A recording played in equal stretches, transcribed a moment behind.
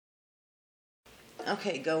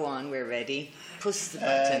Okay, go on, we're ready. Push the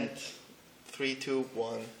button. And 3, 2,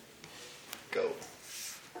 1, go.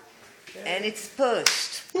 And it's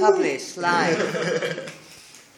pushed, published, live.